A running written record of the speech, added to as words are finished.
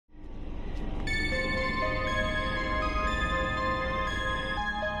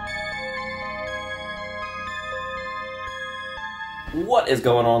What is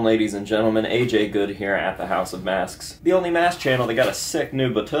going on, ladies and gentlemen? AJ Good here at the House of Masks, the only mask channel that got a sick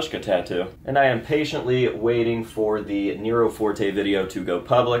new Batushka tattoo. And I am patiently waiting for the Nero Forte video to go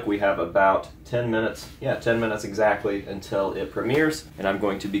public. We have about 10 minutes, 10 minutes exactly until it premieres, and I'm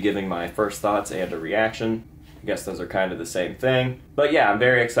going to be giving my first thoughts and a reaction. I guess those are kind of the same thing. But yeah, I'm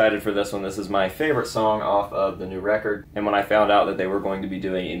very excited for this one. This is my favorite song off of the new record. And when I found out that they were going to be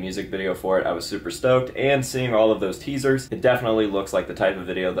doing a music video for it, I was super stoked. And seeing all of those teasers, it definitely looks like the type of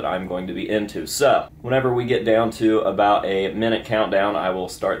video that I'm going to be into. So, whenever we get down to about a minute countdown, I will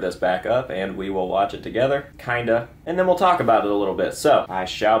start this back up and we will watch it together, kinda. And then we'll talk about it a little bit. So, I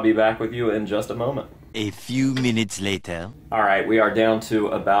shall be back with you in just a moment. A few minutes later. Alright, we are down to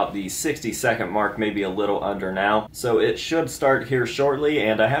about the 60-second mark, maybe a little under now. So it should start here shortly,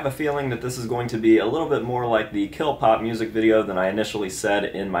 and I have a feeling that this is going to be a little bit more like the Kill Pop music video than I initially said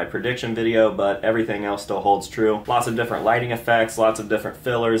in my prediction video, but everything else still holds true. Lots of different lighting effects, lots of different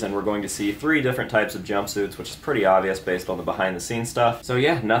fillers, and we're going to see 3 different types of jumpsuits, which is pretty obvious based on the behind-the-scenes stuff. So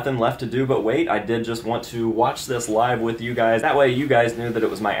yeah, nothing left to do but wait. I did just want to watch this live with you guys. That way you guys knew that it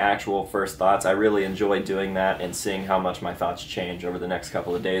was my actual first thoughts. I really enjoy doing that and seeing how much my thoughts change over the next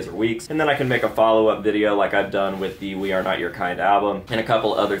couple of days or weeks. And then I can make a follow-up video like I've done with the We Are Not Your Kind album and a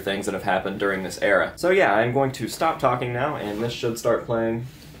couple other things that have happened during this era. So yeah, I'm going to stop talking now and this should start playing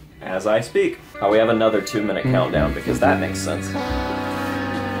as I speak. Oh, we have another 2-minute countdown because that makes sense.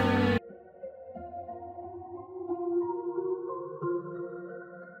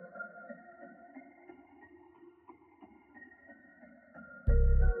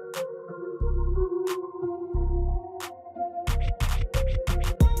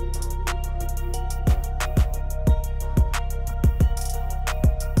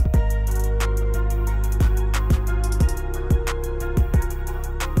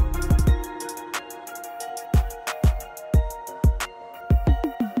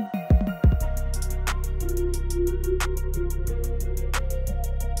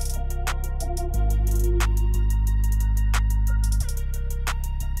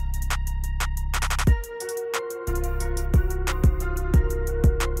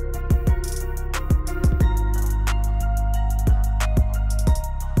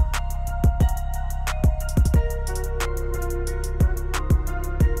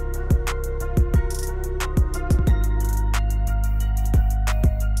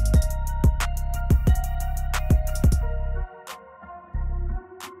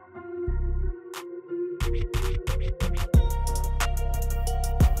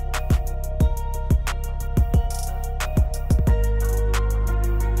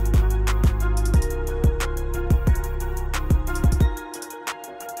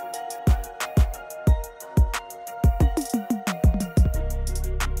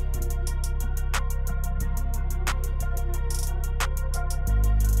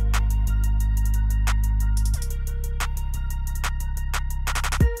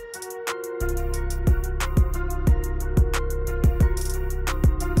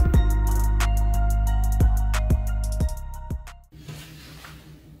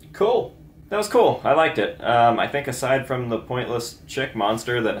 Cool. That was cool. I liked it. I think aside from the pointless chick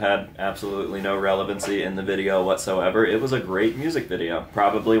monster that had absolutely no relevancy in the video whatsoever, it was a great music video.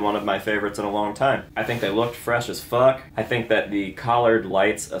 Probably one of my favorites in a long time. I think they looked fresh as fuck. I think that the collared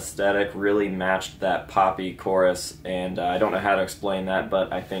lights aesthetic really matched that poppy chorus, and I don't know how to explain that,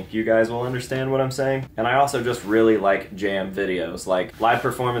 but I think you guys will understand what I'm saying. And I also just really like jam videos. Like, live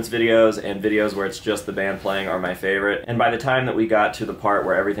performance videos and videos where it's just the band playing are my favorite. And by the time that we got to the part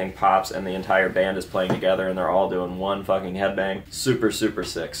where everything pops and the entire band is playing together and they're all doing one fucking headbang, super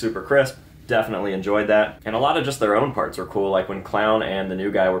sick, super crisp. Definitely enjoyed that. And a lot of just their own parts were cool, like when Clown and the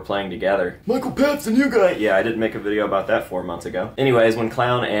new guy were playing together. Michael Papp's the new guy! Yeah, I did make a video about that 4 months ago. Anyways, when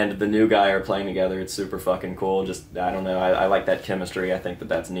Clown and the new guy are playing together, it's super fucking cool. Just, I don't know, I like that chemistry. I think that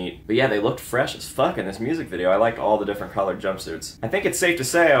that's neat. But yeah, they looked fresh as fuck in this music video. I liked all the different colored jumpsuits. I think it's safe to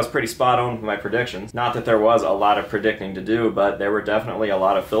say I was pretty spot on with my predictions. Not that there was a lot of predicting to do, but there were definitely a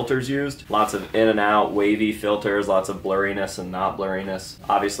lot of filters used. Lots of in and out, wavy filters, lots of blurriness and not blurriness.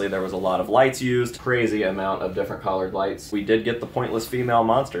 Obviously, there was a lot of lights used, crazy amount of different colored lights. We did get the pointless female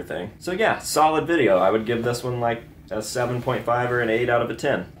monster thing. So yeah, solid video. I would give this one like a 7.5 or an 8 out of a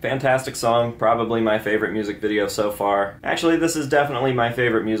 10. Fantastic song, probably my favorite music video so far. Actually, this is definitely my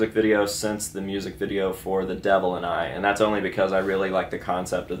favorite music video since the music video for The Devil and I, and that's only because I really like the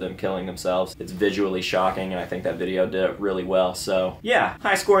concept of them killing themselves. It's visually shocking, and I think that video did it really well, so yeah,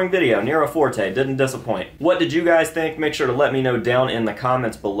 high-scoring video. Nero Forte didn't disappoint. What did you guys think? Make sure to let me know down in the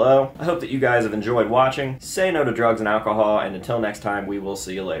comments below. I hope that you guys have enjoyed watching. Say no to drugs and alcohol, and until next time, we will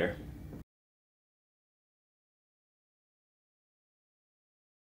see you later.